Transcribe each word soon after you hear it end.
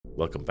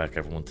Welcome back,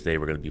 everyone. Today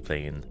we're going to be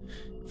playing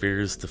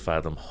Fears to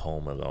Fathom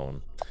Home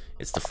Alone.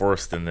 It's the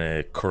first in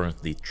a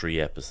currently 3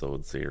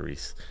 episode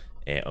series.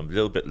 I'm a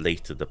little bit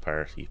late to the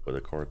party, but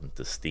according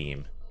to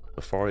Steam,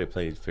 before I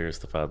played Fears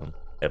to Fathom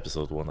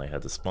episode 1, I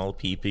had a small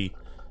PP,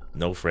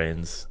 no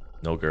friends,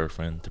 no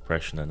girlfriend,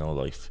 depression, and no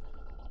life.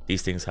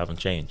 These things haven't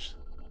changed,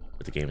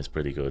 but the game is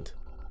pretty good.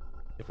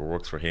 If it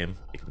works for him,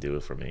 it can do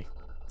it for me.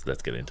 So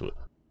let's get into it.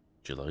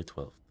 July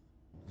 12th.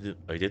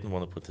 I didn't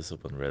want to put this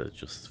up on Reddit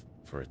just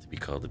for it to be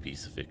called a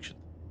piece of fiction.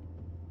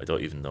 I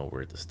don't even know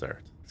where to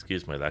start.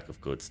 Excuse my lack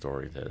of good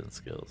storytelling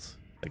skills.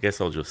 I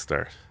guess I'll just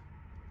start.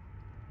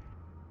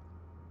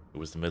 It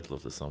was the middle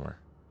of the summer.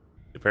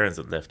 My parents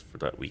had left for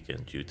that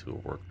weekend due to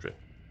a work trip,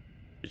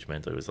 which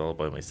meant I was all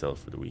by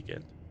myself for the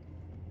weekend.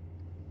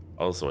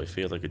 Also, I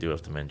feel like I do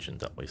have to mention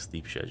that my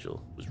sleep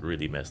schedule was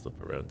really messed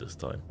up around this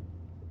time.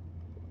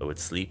 I would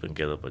sleep and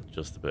get up at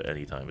just about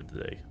any time of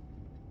the day.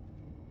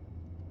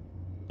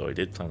 So I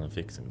did plan on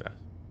fixing that.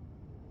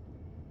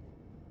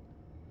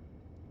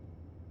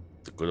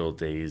 The good old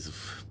days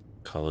of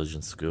college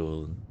and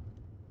school and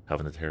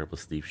having a terrible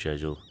sleep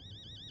schedule.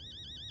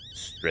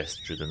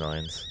 Stressed through the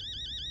nines.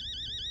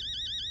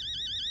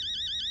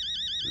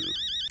 Ooh.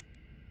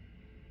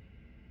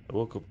 I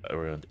woke up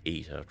around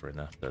 8 after a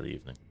nap that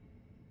evening.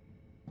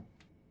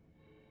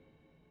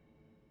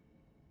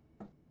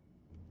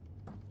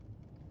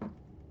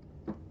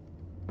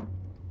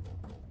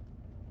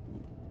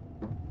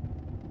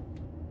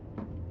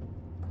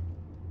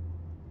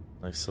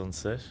 Nice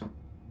sunset.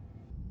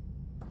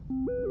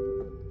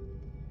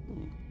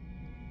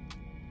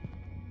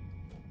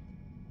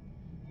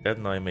 Dad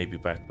and I may be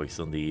back by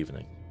Sunday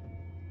evening.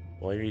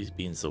 Why are you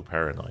being so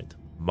paranoid?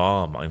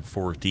 Mom, I'm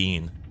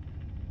 14.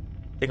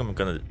 I think I'm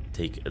gonna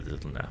take a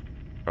little nap.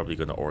 Probably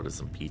gonna order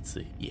some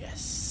pizza.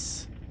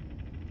 Yes.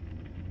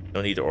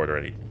 No need to order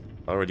anything.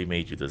 I already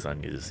made you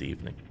lasagna this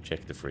evening.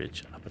 Check the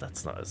fridge. Ah, but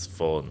that's not as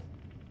fun.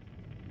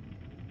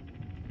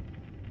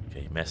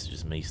 Okay,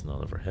 messages Mason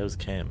Oliver. How's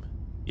Kem?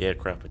 Yeah,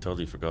 crap, I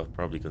totally forgot.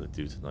 Probably gonna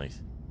do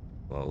tonight.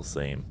 Well,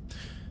 same.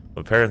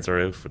 My parents are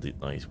out for the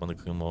night. Want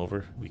to come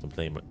over? We can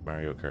play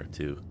Mario Kart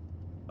 2.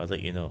 I'll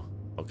let you know.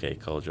 Okay,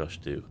 call Josh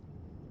too.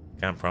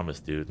 Can't promise,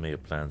 dude. May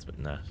have plans, but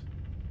not.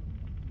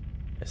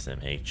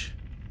 SMH.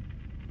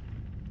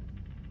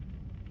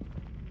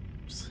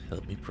 Just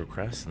help me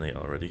procrastinate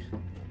already.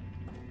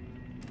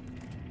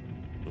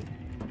 Ooh.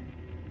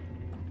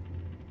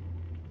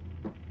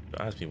 Don't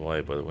ask me why,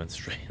 but I went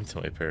straight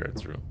into my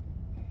parents' room.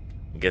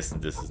 I'm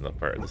guessing this is not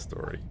part of the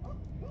story.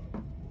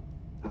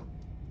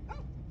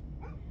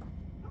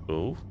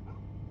 Oh?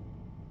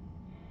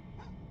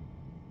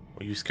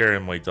 What are you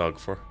scaring my dog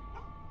for?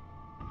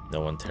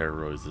 No one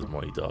terrorizes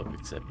my dog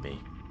except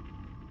me.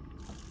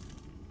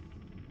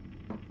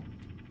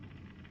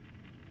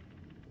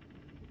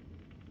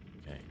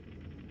 Okay.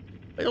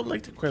 I don't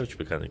like the crouch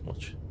mechanic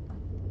much.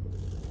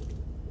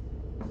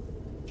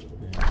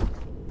 Yeah.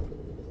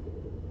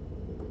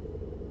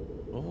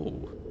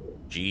 Oh.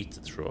 G to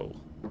throw.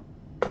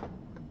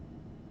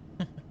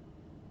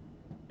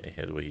 Okay,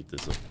 how do I heat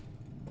this up?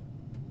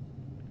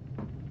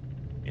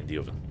 In the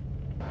oven.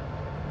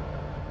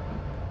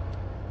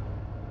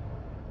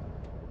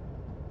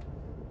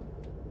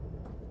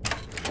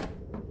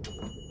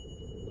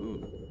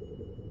 Ooh.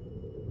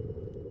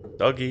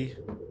 Doggy.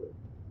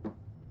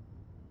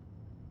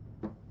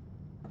 Where's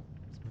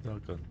my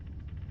dog gone?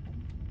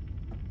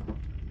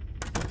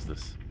 What's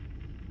this?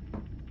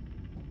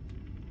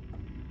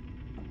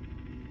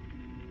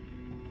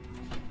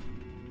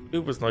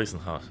 It was nice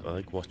and hot. I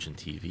like watching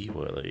TV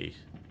while I eat.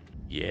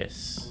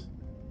 Yes.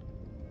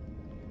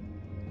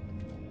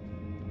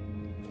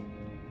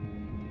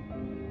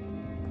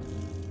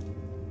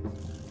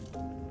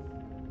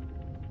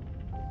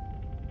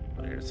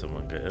 I heard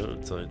someone get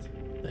outside.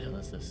 What the hell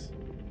is this?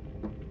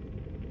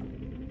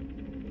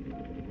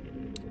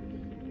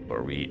 What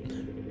are we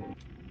eating?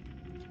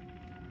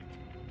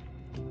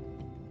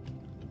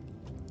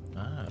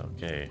 Ah,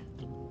 okay.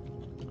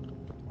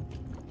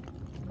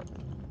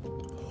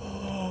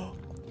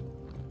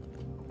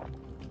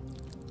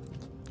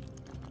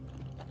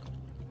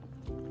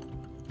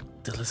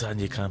 The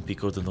lasagna can't be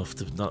good enough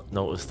to not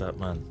notice that,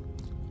 man.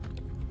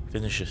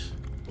 Finish it.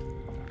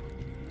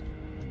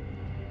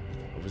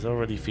 I was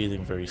already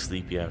feeling very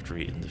sleepy after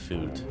eating the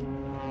food.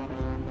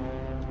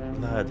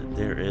 Lad,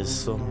 there is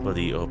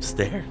somebody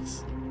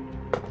upstairs.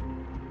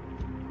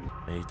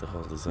 I ate the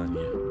whole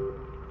lasagna.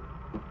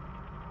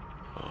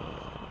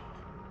 Oh,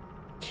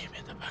 came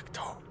in the back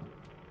door.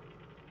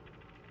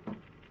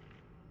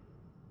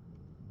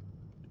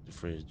 The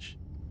fridge.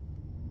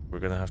 We're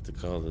gonna have to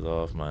call it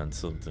off, man.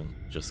 Something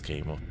just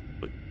came up,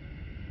 but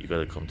you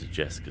gotta come to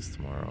Jessica's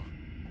tomorrow.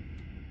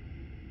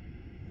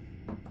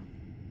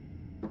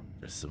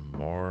 There's some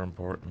more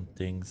important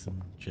things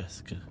than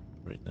Jessica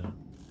right now.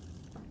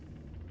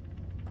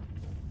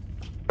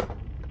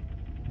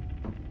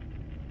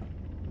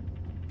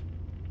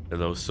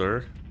 Hello,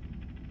 sir.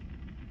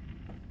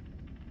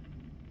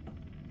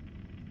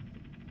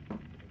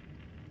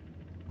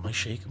 Am I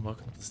shaking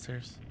walking up the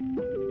stairs?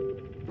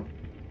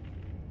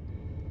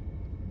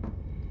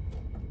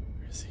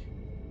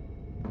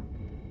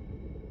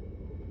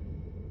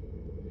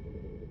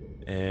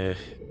 Uh,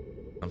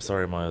 I'm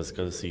sorry, Miles.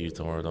 Gotta see you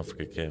tomorrow. Don't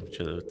forget game.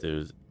 Chill out,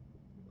 dude.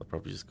 I'll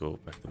probably just go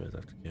back to bed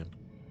after game.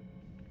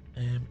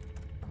 Um,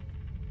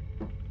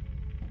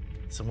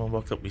 Someone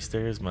walked up my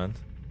stairs, man.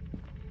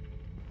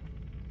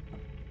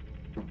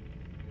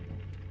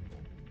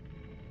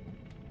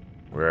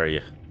 Where are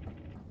you?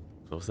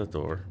 Close that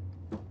door.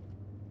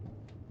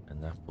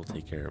 And that will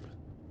take care of it.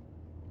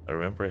 I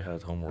remember I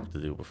had homework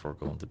to do before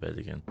going to bed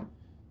again.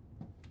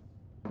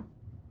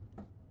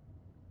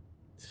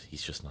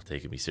 He's just not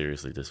taking me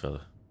seriously, this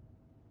fella.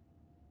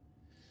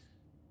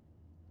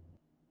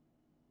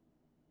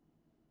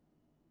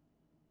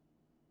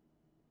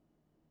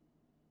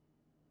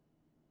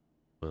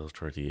 Well,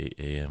 38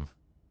 a.m.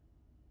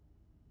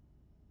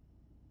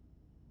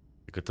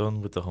 I got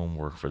done with the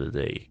homework for the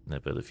day in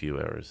about a few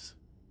hours.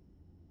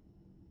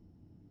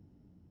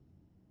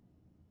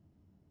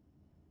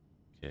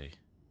 Okay.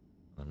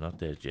 I'm not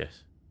dead yet.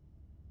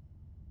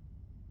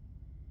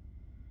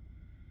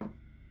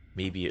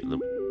 Maybe it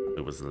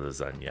was a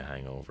lasagna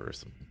hangover or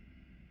something.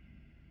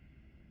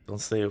 Don't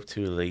stay up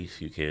too late,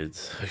 you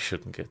kids. I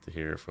shouldn't get to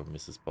hear from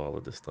Mrs.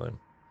 Paula this time.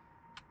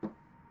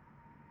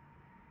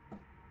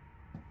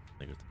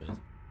 I go to bed.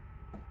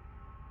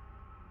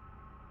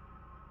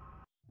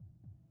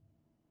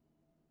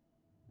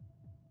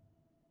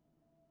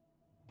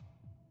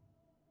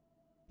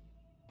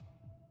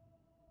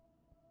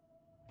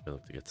 I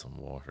look to get some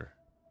water.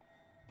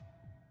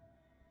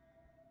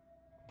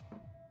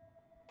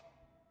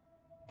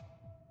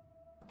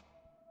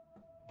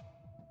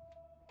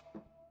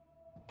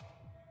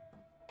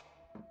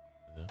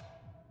 Yeah.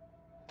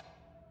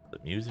 The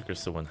music or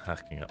someone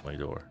hacking at my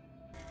door?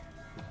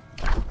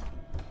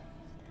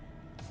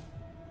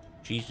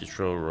 G to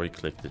throw, right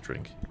click to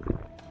drink.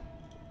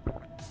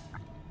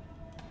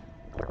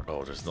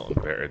 Oh, there's nothing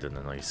better than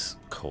a nice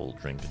cold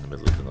drink in the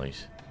middle of the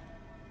night.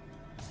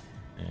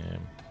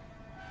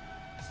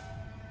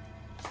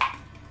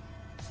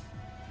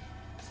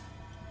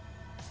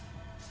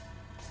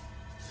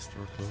 Is this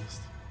door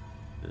closed?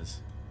 It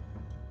is.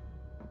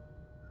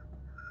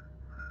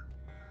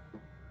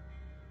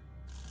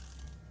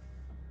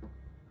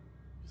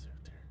 Who's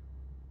out there?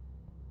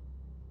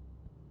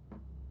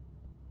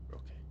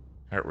 Okay.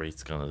 Heart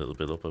rate's gone a little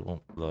bit up, I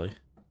won't lie.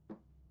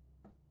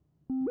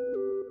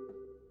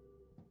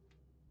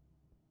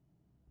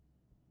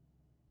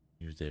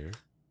 You there?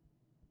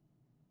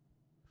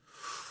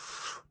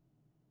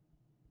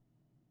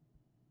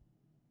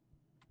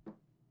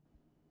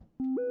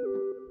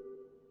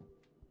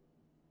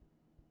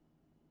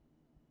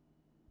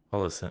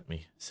 Paula sent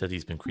me. Said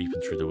he's been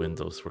creeping through the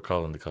windows. We're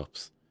calling the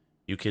cops.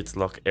 You kids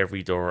lock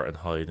every door and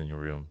hide in your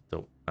room.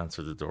 Don't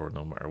answer the door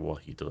no matter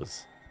what he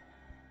does.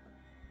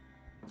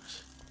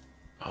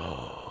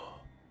 Oh.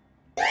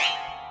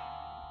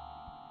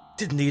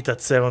 Didn't need that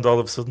sound all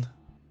of a sudden.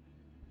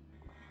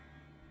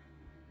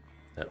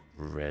 That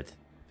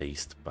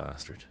red-faced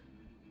bastard.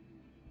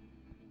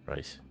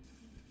 Right.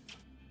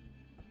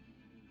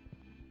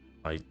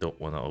 I don't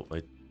want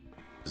to...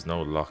 There's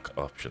no lock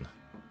option.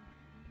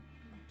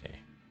 Okay.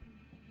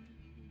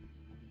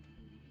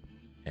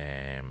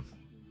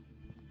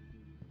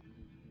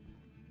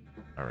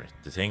 Alright,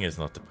 the thing is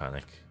not to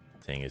panic.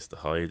 The thing is to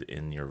hide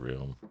in your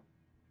room.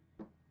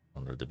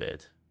 Under the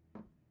bed.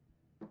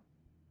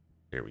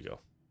 There we go.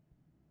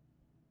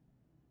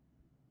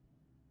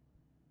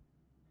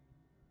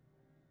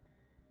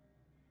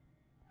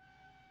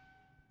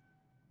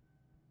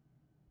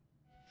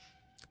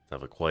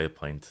 Have a quiet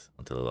pint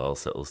until it all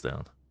settles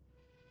down.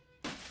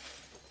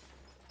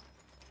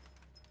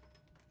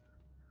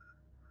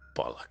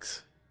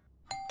 Bollocks.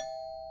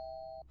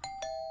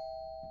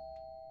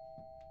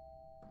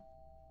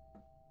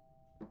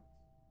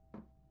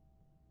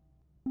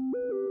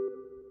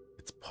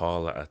 It's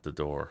Paula at the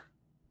door.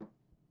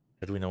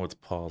 How do we know it's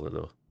Paula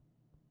though?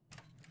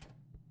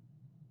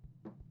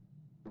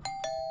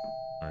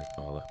 Alright,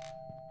 Paula.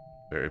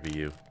 Better be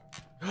you.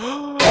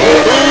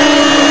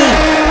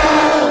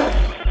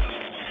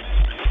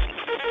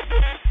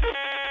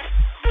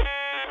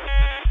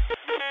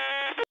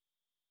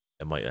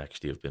 It might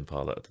actually have been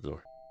Paula at the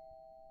door.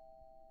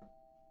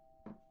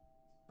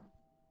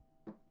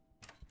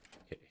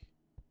 Okay.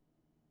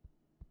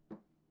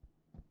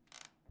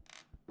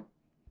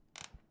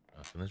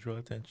 Not gonna draw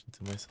attention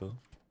to myself.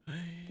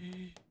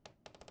 I'm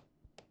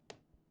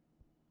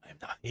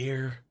not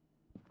here.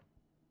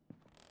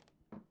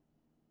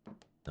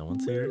 No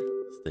one's here.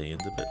 Stay in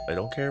the bed. I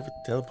don't care if it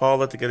tell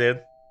Paula to get in.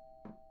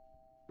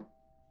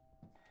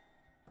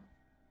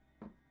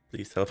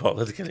 Please tell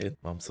Paula to get in.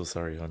 I'm so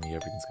sorry, honey.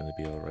 Everything's gonna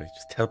be alright.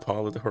 Just tell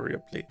Paula to hurry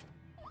up, please.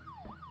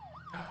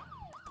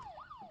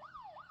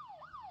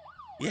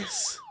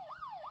 Yes.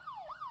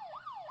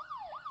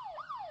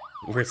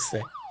 We're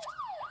safe.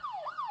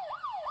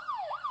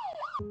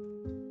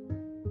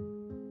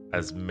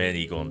 As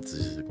many guns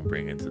as you can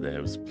bring into the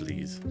house,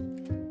 please. Can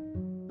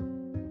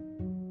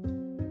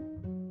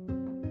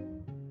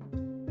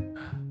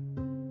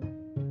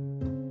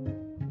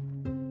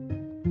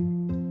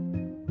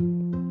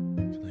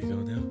I go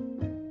now?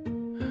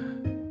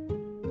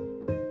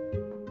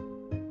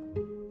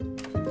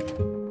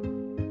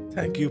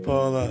 Thank you,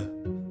 Paula.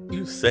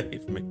 You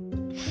saved me.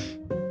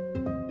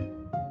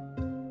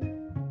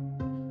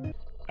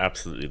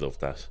 Absolutely love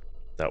that.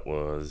 That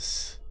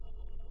was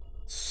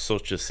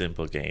such a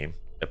simple game.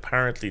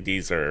 Apparently,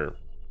 these are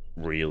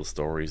real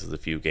stories. There's a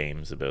few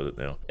games about it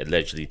now.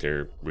 Allegedly,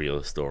 they're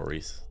real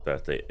stories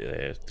that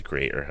the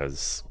creator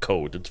has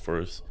coded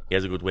for us. He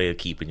has a good way of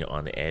keeping you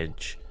on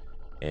edge,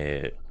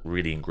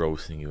 really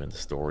engrossing you in the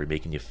story,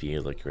 making you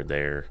feel like you're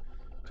there,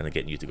 kind of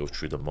getting you to go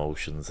through the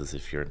motions as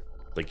if you're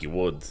like you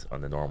would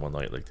on a normal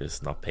night like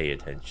this, not pay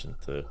attention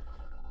to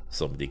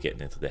somebody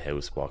getting into the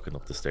house, walking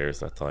up the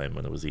stairs that time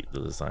when it was eating the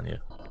lasagna.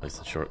 Nice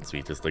and short and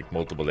sweet. There's like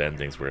multiple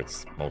endings where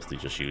it's mostly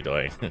just you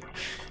dying.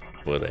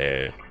 But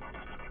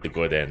the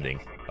good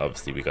ending,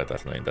 obviously we got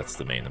that line. That's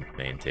the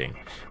main thing.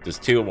 There's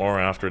two more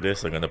after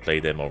this. I'm gonna play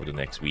them over the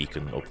next week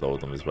and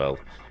upload them as well.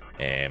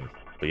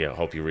 But yeah, I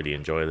hope you really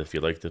enjoyed it. If you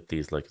liked it,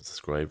 please like and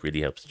subscribe.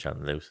 Really helps the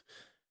channel out.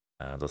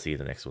 And I'll see you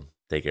in the next one.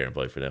 Take care and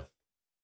bye for now.